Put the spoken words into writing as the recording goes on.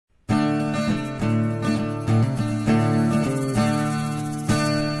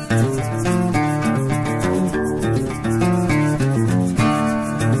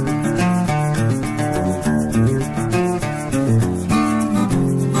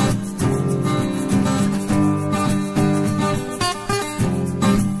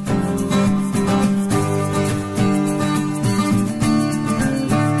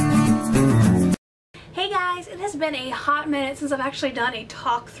minute since I've actually done a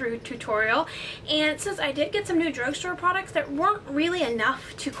talk through tutorial, and since I did get some new drugstore products that weren't really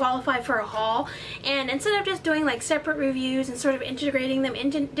enough to qualify for a haul, and instead of just doing like separate reviews and sort of integrating them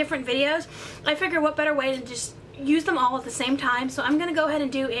into different videos, I figured what better way to just use them all at the same time. So I'm gonna go ahead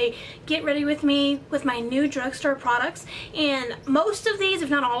and do a get ready with me with my new drugstore products, and most of these, if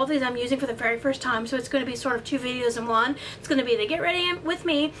not all of these, I'm using for the very first time, so it's going to be sort of 2 videos in one. It's going to be the get ready with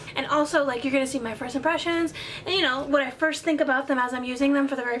me, and also like you're going to see my first impressions and, you know, what I first think about them as I'm using them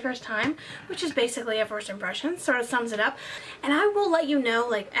for the very first time, which is basically a first impression, sort of sums it up. And I will let you know,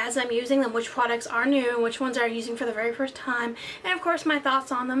 like, as I'm using them, which products are new and which ones I'm using for the very first time, and of course my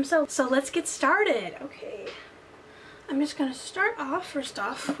thoughts on them. So let's get started. Okay, I'm just going to start off first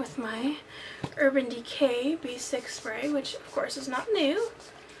off with my Urban Decay B6 spray, which of course is not new.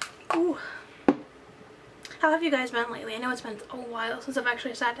 Ooh. How have you guys been lately? I know it's been a while since I've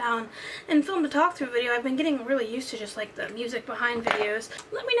actually sat down and filmed a talk through video. I've been getting really used to just like the music behind videos.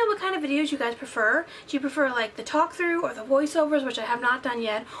 Let me know what kind of videos you guys prefer. Do you prefer like the talk through or the voiceovers, which I have not done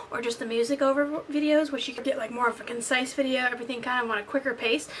yet, or just the music over videos, which you could get like more of a concise video, everything kind of on a quicker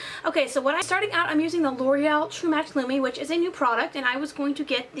pace? Okay, so starting out, I'm using the L'Oreal True Match Lumi, which is a new product, and I was going to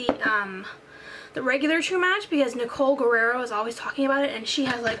get the regular True Match because Nicole Guerrero is always talking about it, and she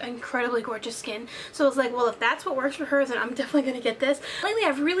has like incredibly gorgeous skin. So I was like, well, if that's what works for her, then I'm definitely gonna get this. Lately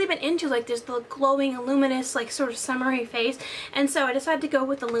I've really been into like this glowing, luminous, like sort of summery face, and so I decided to go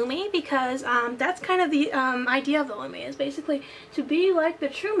with the Lumi because that's kind of the idea of the Lumi, is basically to be like the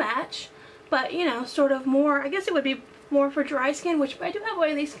True Match, but you know, sort of more, I guess it would be more for dry skin, which I do have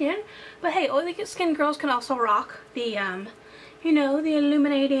oily skin, but hey, oily skin girls can also rock the you know, the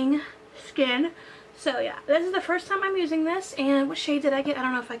illuminating skin. So yeah, this is the first time I'm using this. And what shade did I get? I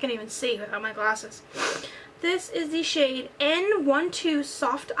don't know if I can even see without my glasses. This is the shade N12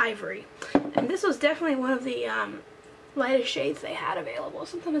 Soft Ivory, and this was definitely one of the lightest shades they had available.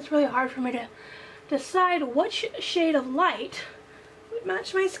 Sometimes it's really hard for me to decide what shade of light would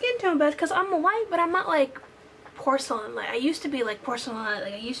match my skin tone best, because I'm light, but I'm not like porcelain light. I used to be like porcelain light.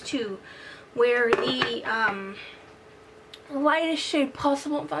 Like I used to wear the lightest shade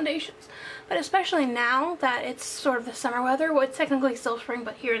possible in foundations, but especially now that it's sort of the summer weather, well, it's technically still spring,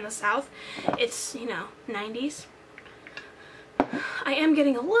 but here in the south it's, you know, 90s. I am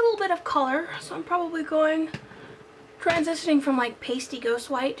getting a little bit of color, so I'm probably transitioning from like pasty ghost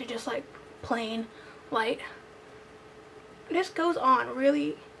white to just like plain light. This goes on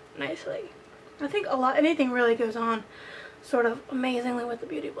really nicely. I think anything really goes on sort of amazingly with the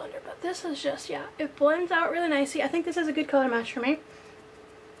Beauty Blender, but this is just, yeah, it blends out really nicely. I think this is a good color match for me.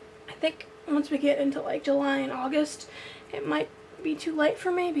 I think once we get into like July and August, it might be too light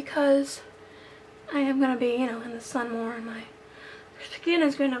for me because I am going to be, you know, in the sun more, and my skin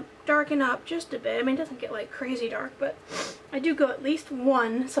is going to darken up just a bit. I mean, it doesn't get like crazy dark, but I do go at least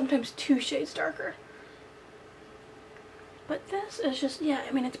 1, sometimes 2 shades darker. But this is just, yeah,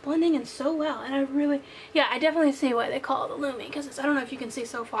 I mean, it's blending in so well, and I really, yeah, I definitely see why they call it the Lumi, because I don't know if you can see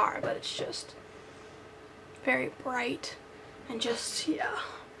so far, but it's just very bright and just, yeah,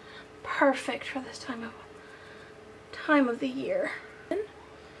 perfect for this time of the year. And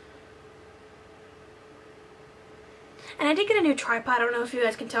I did get a new tripod. I don't know if you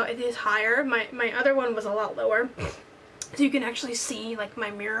guys can tell, it is higher. My other one was a lot lower, so you can actually see like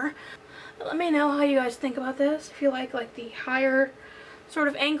my mirror. Let me know how you guys think about this. If you like the higher sort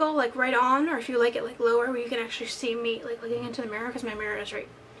of angle, like right on, or if you like it like lower where you can actually see me like looking into the mirror, because my mirror is right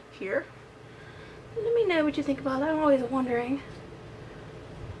here. Let me know what you think about that. I'm always wondering.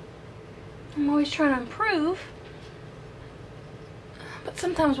 I'm always trying to improve, but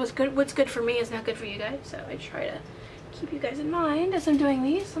sometimes what's good for me is not good for you guys, so I try to keep you guys in mind as I'm doing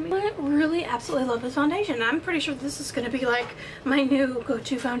these. I really absolutely love this foundation. I'm pretty sure this is going to be like my new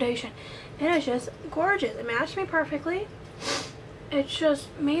go-to foundation. It is just gorgeous. It matched me perfectly. It just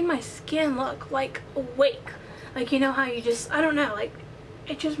made my skin look like awake. Like, you know how you just, I don't know, like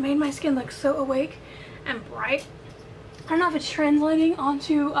it just made my skin look so awake and bright. I don't know if it's translating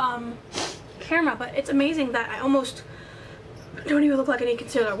onto camera, but it's amazing that I almost don't even look like any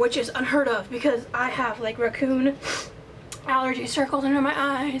concealer, which is unheard of because I have like raccoon allergy circles under my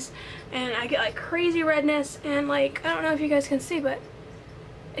eyes, and I get like crazy redness, and like, I don't know if you guys can see, but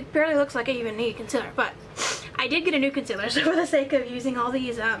it barely looks like I even need concealer. But I did get a new concealer, so for the sake of using all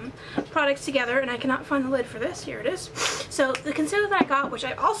these products together, and I cannot find the lid for this, here it is. So the concealer that I got, which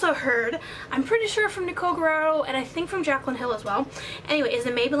I also heard, I'm pretty sure from Nicole Guerrero, and I think from Jaclyn Hill as well, anyway, is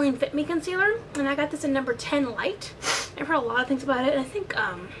the Maybelline Fit Me concealer, and I got this in number 10 Light. I've heard a lot of things about it, and I think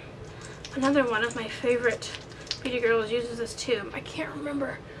another one of my favorite beauty girls uses this too. I can't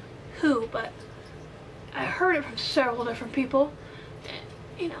remember who, but I heard it from several different people.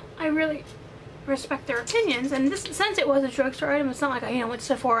 You know, I really respect their opinions, and this, since it was a drugstore item, it's not like I, you know, went to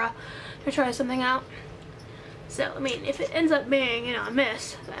Sephora to try something out. So, I mean, if it ends up being, you know, a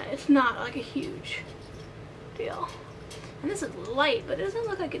miss, it's not like a huge deal. And this is light, but it doesn't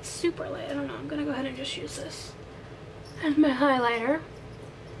look like it's super light. I don't know. I'm gonna go ahead and just use this as my highlighter,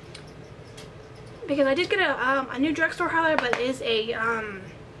 because I did get a new drugstore highlighter, but it is a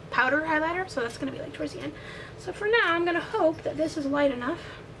powder highlighter, so that's gonna be like towards the end. So for now, I'm gonna hope that this is light enough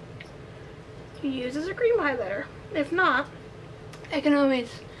to use as a cream highlighter. If not, I can always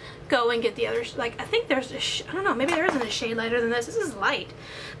go and get the other, like, I think there's a I don't know, maybe there isn't a shade lighter than this. This is light,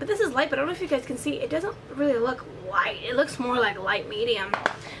 but this is light, but I don't know if you guys can see, it doesn't really look light. It looks more like light medium.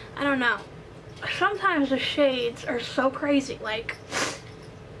 I don't know. Sometimes the shades are so crazy, like,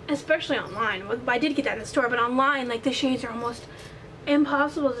 especially online. I did get that in the store, but online, like, the shades are almost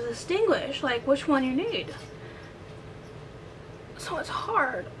impossible to distinguish, like, which one you need. So it's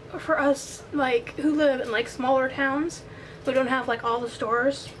hard for us, like, who live in, like, smaller towns, who don't have, like, all the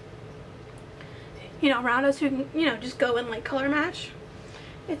stores, you know, around us, who can, you know, just go and, like, color match.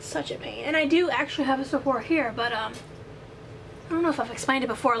 It's such a pain. And I do actually have a Sephora here, but I don't know if I've explained it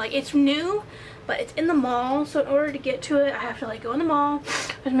before. Like, it's new, but it's in the mall, so in order to get to it, I have to, like, go in the mall,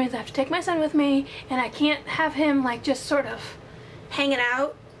 which means I have to take my son with me, and I can't have him, like, just sort of hanging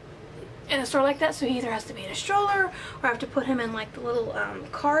out in a store like that, so he either has to be in a stroller, or I have to put him in, like, the little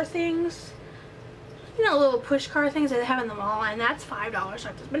car things, you know, little push car things that they have in the mall, and that's $5. So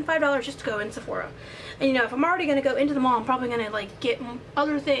it's been $5 just to go in Sephora. And, you know, if I'm already going to go into the mall, I'm probably going to, like, get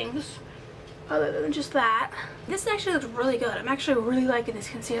other things other than just that. This actually looks really good. I'm actually really liking this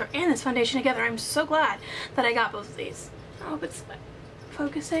concealer and this foundation together. I'm so glad that I got both of these. I hope it's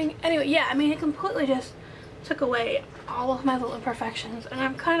focusing. Anyway, yeah, I mean, it completely just took away all of my little imperfections, and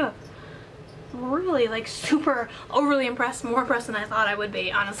I'm kind of really, like, super overly impressed, more impressed than I thought I would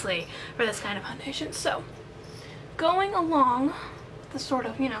be, honestly, for this kind of foundation. So, going along the sort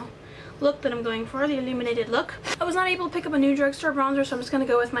of, you know, look that I'm going for, the illuminated look, I was not able to pick up a new drugstore bronzer, so I'm just going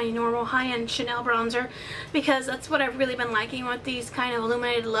to go with my normal high-end Chanel bronzer, because that's what I've really been liking with these kind of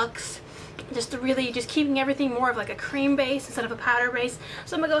illuminated looks. Just really just keeping everything more of like a cream base instead of a powder base.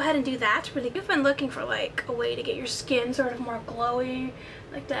 So I'm gonna go ahead and do that. But if you've been looking for like a way to get your skin sort of more glowy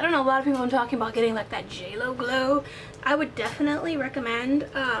like that, I don't know, a lot of people have been talking about getting like that JLo glow. I would definitely recommend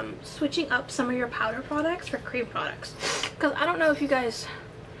switching up some of your powder products for cream products, because I don't know if you guys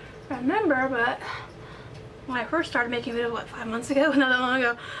remember, but when I first started making videos, what, 5 months ago? Not that long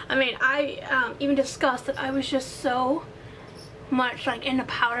ago. I mean, I even discussed that I was just so much like into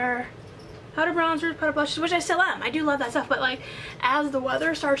powder bronzers, powder blushes, which I still am. I do love that stuff, but like as the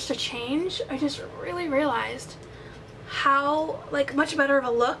weather starts to change, I just really realized how like much better of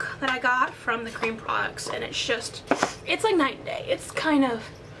a look that I got from the cream products, and it's just, it's like night and day. It's kind of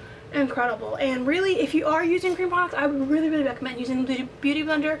incredible. And really, if you are using cream products, I would really recommend using the Beauty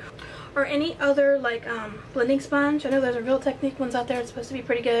Blender or any other like blending sponge. I know there's a Real Technique ones out there, it's supposed to be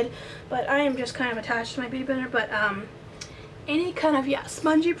pretty good, but I am just kind of attached to my Beauty Blender. But any kind of, yeah,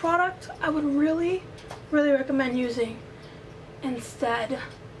 spongy product, I would really recommend using instead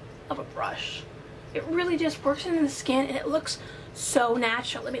of a brush. It really just works into the skin, and it looks so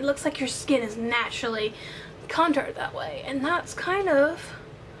natural. I mean, it looks like your skin is naturally contoured that way, and that's kind of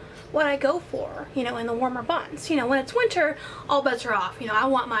what I go for, you know, in the warmer months. You know, when it's winter, all bets are off. You know, I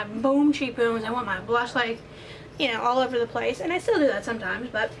want my boom cheek booms, I want my blush, like, you know, all over the place, and I still do that sometimes,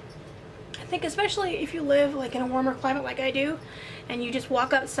 but I think especially if you live like in a warmer climate like I do, and you just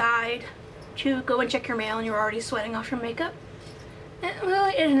walk outside to go and check your mail and you're already sweating off your makeup, it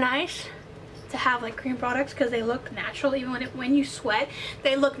really is nice to have like cream products, because they look natural. Even when you sweat,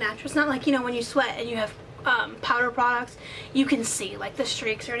 they look natural. It's not like, you know, when you sweat and you have powder products, you can see like the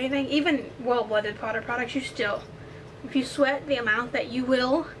streaks or anything. Even well-blended powder products, you still, if you sweat the amount that you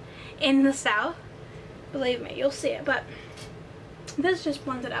will in the South, believe me, you'll see it. But this just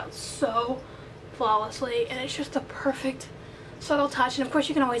blends it out so flawlessly, and it's just a perfect subtle touch. And of course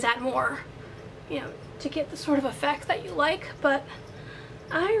you can always add more, you know, to get the sort of effect that you like, but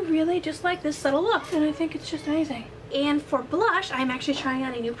I really just like this subtle look, and I think it's just amazing. And for blush, I'm actually trying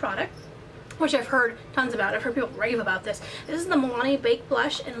out a new product, which I've heard tons about. I've heard people rave about this. This is the Milani Baked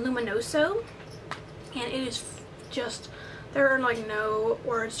Blush in Luminoso, and it is just, there are like no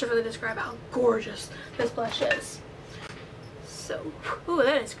words to really describe how gorgeous this blush is. So, ooh,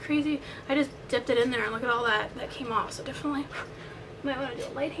 that is crazy. I just dipped it in there and look at all that came off. So definitely might want to do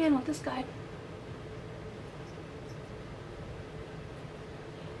a light hand with this guy.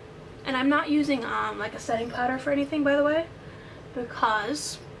 And I'm not using like a setting powder for anything, by the way,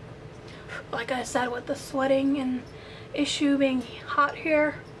 because like I said, with the sweating and issue being hot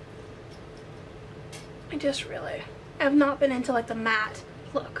here, I just really have not been into like the matte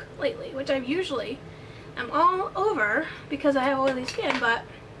look lately, which I usually am all over because I have oily skin, but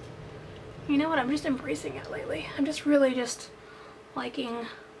you know what, I'm just embracing it lately. I'm just really just liking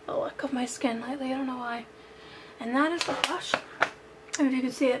the look of my skin lately. I don't know why. And that is the blush. I don't know if you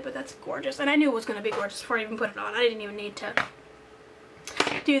can see it, but that's gorgeous. And I knew it was going to be gorgeous before I even put it on. I didn't even need to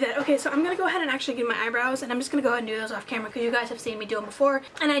do that. Okay, so I'm going to go ahead and actually do my eyebrows, and I'm just going to go ahead and do those off camera because you guys have seen me do them before.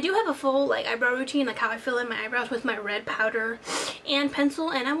 And I do have a full like eyebrow routine, like how I fill in my eyebrows with my red powder and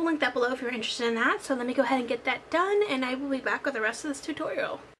pencil, and I will link that below if you're interested in that. So let me go ahead and get that done, and I will be back with the rest of this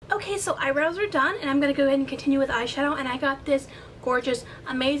tutorial. Okay, so eyebrows are done, and I'm going to go ahead and continue with eyeshadow, and I got this gorgeous,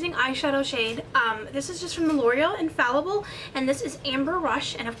 amazing eyeshadow shade. This is just from the L'Oreal Infallible, and this is Amber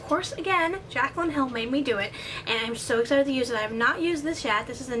Rush, and of course, again, Jaclyn Hill made me do it, and I'm so excited to use it. I have not used this yet.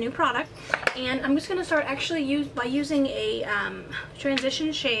 This is a new product, and I'm just going to start actually by using a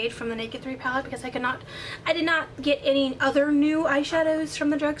transition shade from the Naked 3 palette because I did not get any other new eyeshadows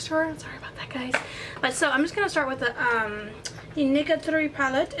from the drugstore. Sorry about that, guys. But so I'm just going to start with the Naked 3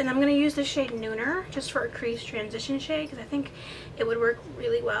 palette, and I'm going to use the shade Nooner just for a crease transition shade because I think it would work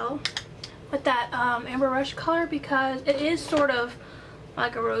really well with that Amber Rush color because it is sort of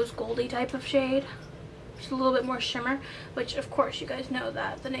like a rose goldy type of shade. Just a little bit more shimmer, which of course you guys know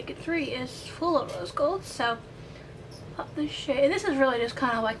that the Naked 3 is full of rose gold, so this shade, and this is really just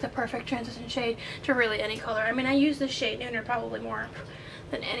kind of like the perfect transition shade to really any color. I mean, I use this shade Nooner probably more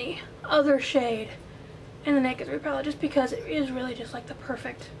than any other shade in the Naked 3 palette just because it is really just like the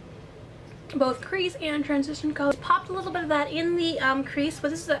perfect both crease and transition color. Popped a little bit of that in the crease,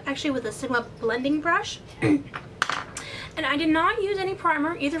 but this is actually with a Sigma blending brush. And I did not use any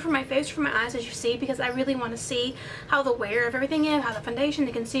primer either for my face or for my eyes, as you see, because I really want to see how the wear of everything is, how the foundation,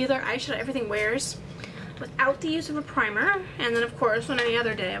 the concealer, eyeshadow, everything wears without the use of a primer. And then of course on any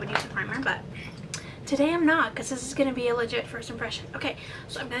other day I would use a primer, but today I'm not because this is going to be a legit first impression. Okay,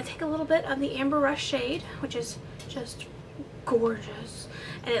 so I'm going to take a little bit of the Amber Rush shade, which is just gorgeous.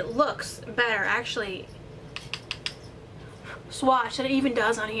 And it looks better actually swatched than it even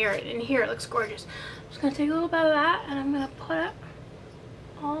does on here. In here it looks gorgeous. I'm just going to take a little bit of that and I'm going to put it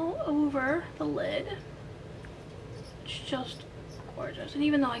all over the lid. It's just gorgeous. And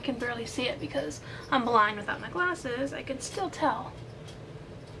even though I can barely see it because I'm blind without my glasses, I can still tell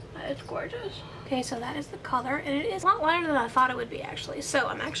that it's gorgeous. Okay, so that is the color, and it is a lot lighter than I thought it would be actually. So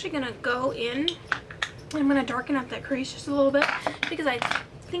I'm actually going to go in, I'm going to darken up that crease just a little bit because I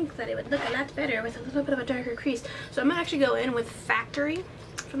think that it would look a lot better with a little bit of a darker crease. So I'm going to actually go in with Factory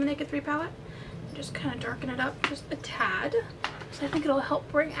from the Naked 3 palette and just kind of darken it up just a tad. So I think it'll help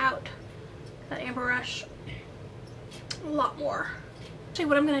bring out that Amber Rush a lot more. Actually,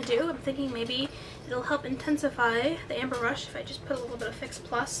 what I'm going to do, I'm thinking maybe it'll help intensify the Amber Rush if I just put a little bit of Fix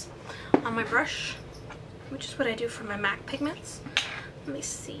Plus on my brush, which is what I do for my MAC pigments. Let me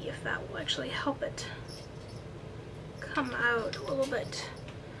see if that will actually help it come out a little bit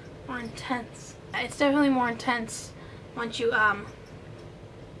more intense. It's definitely more intense once you add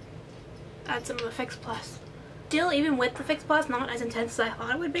some of the Fix Plus. Still, even with the Fix Plus, not as intense as I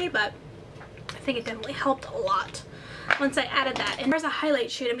thought it would be, but I think it definitely helped a lot once I added that. And there's a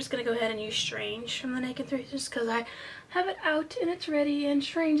highlight shade. I'm just going to go ahead and use Strange from the Naked 3 just because I have it out and it's ready, and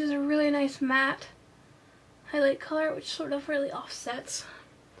Strange is a really nice matte highlight color which sort of really offsets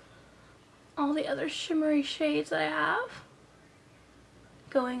all the other shimmery shades that I have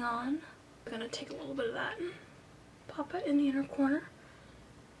going on. I'm going to take a little bit of that and pop it in the inner corner.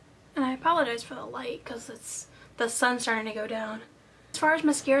 And I apologize for the light because it's the sun's starting to go down. As far as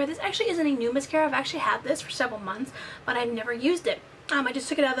mascara, this actually isn't a new mascara. I've actually had this for several months, but I've never used it. I just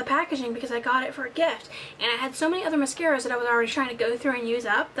took it out of the packaging because I got it for a gift, and I had so many other mascaras that I was already trying to go through and use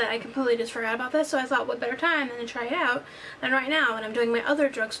up that I completely just forgot about this. So I thought, what better time than to try it out than right now when I'm doing my other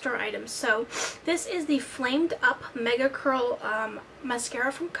drugstore items. So this is the Flamed Up Mega Curl mascara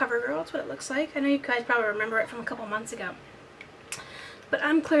from CoverGirl. That's what it looks like. I know you guys probably remember it from a couple months ago, but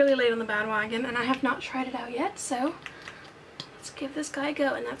I'm clearly late on the bandwagon and I have not tried it out yet. So let's give this guy a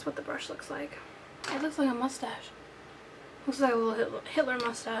go, and that's what the brush looks like. It looks like a mustache. Looks like a little Hitler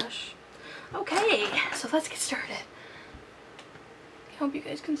mustache. Okay, so let's get started. I hope you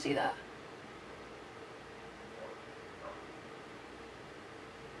guys can see that.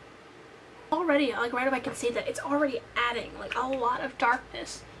 Already, like right if I can see that, it's already adding like a lot of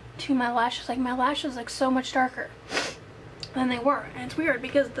darkness to my lashes. Like my lashes like so much darker than they were, and it's weird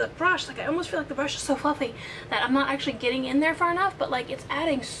because the brush, like I almost feel like the brush is so fluffy that I'm not actually getting in there far enough, but like it's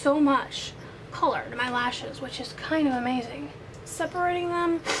adding so much color to my lashes, which is kind of amazing. separating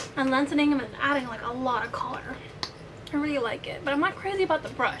them and lengthening them and adding like a lot of color. I really like it, but I'm not crazy about the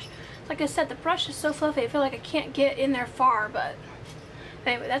brush. Like I said, the brush is so fluffy, I feel like I can't get in there far, but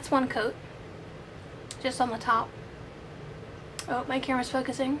anyway, that's one coat. Just on the top. Oh, my camera's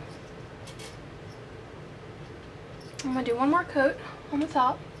focusing. I'm gonna do one more coat on the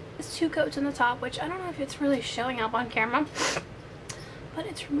top. It's 2 coats on the top, which I don't know if it's really showing up on camera, but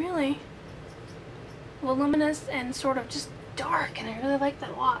it's really voluminous and sort of just dark, and I really like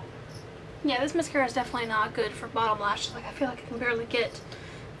that a lot. Yeah, this mascara is definitely not good for bottom lashes. Like, I feel like I can barely get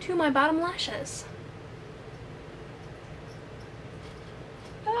to my bottom lashes.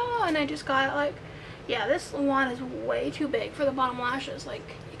 Oh, and I just got like, yeah, this wand is way too big for the bottom lashes. Like,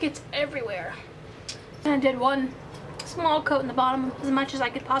 it gets everywhere. And I did one small coat in the bottom, as much as I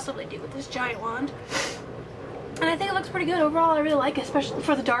could possibly do with this giant wand. And I think it looks pretty good overall. I really like it, especially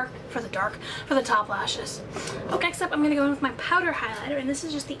for the top lashes. Okay, next up I'm gonna go in with my powder highlighter, and this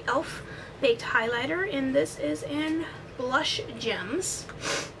is just the e.l.f. baked highlighter, and this is in Blush Gems.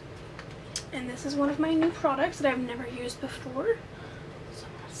 And this is one of my new products that I've never used before. So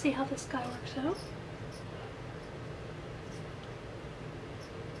let's see how this guy works out.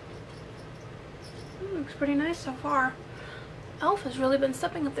 Looks pretty nice so far. e.l.f. has really been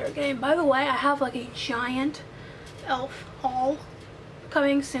stepping up their game. By the way, I have like a giant e.l.f. haul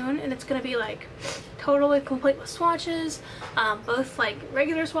coming soon, and it's gonna be like totally complete with swatches, both like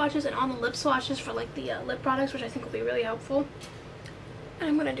regular swatches and on the lip swatches for like the lip products, which I think will be really helpful. And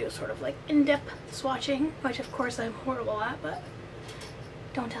I'm gonna do sort of like in-depth swatching, which of course I'm horrible at, but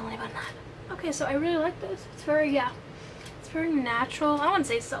don't tell anyone that. Okay, so I really like this. It's very, yeah, it's very natural. I wouldn't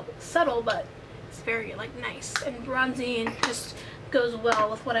say subtle, but it's very like nice and bronzy and just goes well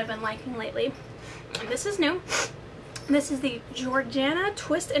with what I've been liking lately. And this is new. This is the Jordana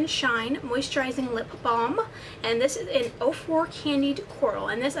Twist and Shine Moisturizing Lip Balm, and this is in 04 Candied Coral,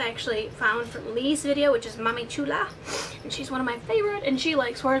 and this I actually found from Lee's video, which is Mami Chula, and she's one of my favorite, and she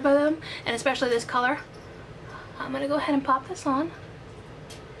like swears by them, and especially this color. I'm gonna go ahead and pop this on,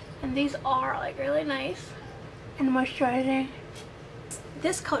 and these are like really nice and moisturizing.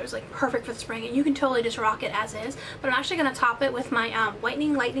 This color is like perfect for the spring, and you can totally just rock it as is, but I'm actually going to top it with my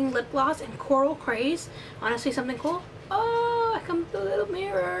Whitening Lightning Lip Gloss in Coral Craze. Honestly, something cool. Oh, I come with a little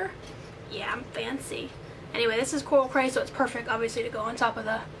mirror. Yeah, I'm fancy. Anyway, this is Coral Craze, so it's perfect obviously to go on top of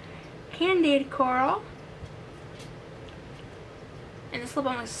the Candied Coral. And this lip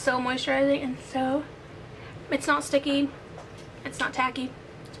balm is so moisturizing and so, it's not sticky, it's not tacky,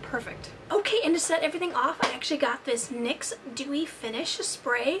 it's perfect. Okay, and to set everything off, I actually got this NYX Dewy Finish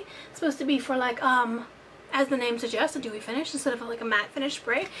spray. It's supposed to be for like, as the name suggests, a dewy finish instead of like a matte finish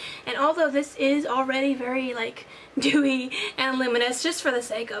spray. And although this is already very like dewy and luminous, just for the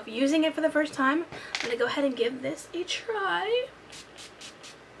sake of using it for the first time, I'm gonna go ahead and give this a try.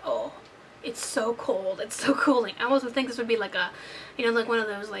 Oh, it's so cold. It's so cooling. I almost would think this would be like a, you know, like one of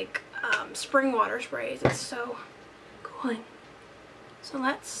those like spring water sprays. It's so cooling. So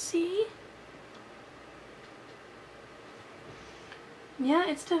let's see. Yeah,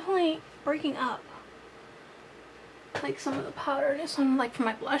 it's definitely breaking up like some of the powderness on like for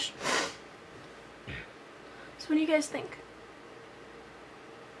my blush. So what do you guys think?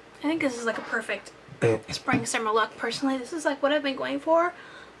 I think this is like a perfect spring summer look. Personally, this is like what I've been going for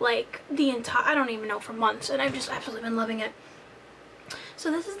like the entire, I don't even know, for months, and I've just absolutely been loving it.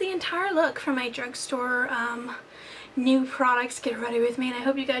 So this is the entire look for my drugstore new products. Get ready with me, and I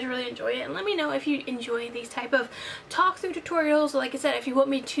hope you guys really enjoy it, and let me know if you enjoy these type of talk through tutorials. Like I said, if you want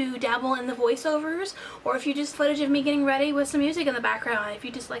me to dabble in the voiceovers, or if you just footage of me getting ready with some music in the background, if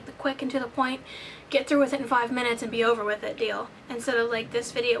you just like the quick and to the point, get through with it in 5 minutes and be over with it deal, instead of like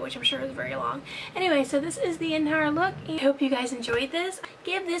this video, which I'm sure is very long. Anyway, so this is the entire look. I hope you guys enjoyed this.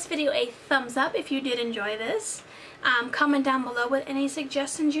 Give this video a thumbs up if you did enjoy this. Comment down below with any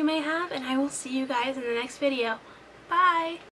suggestions you may have, and I will see you guys in the next video. Bye!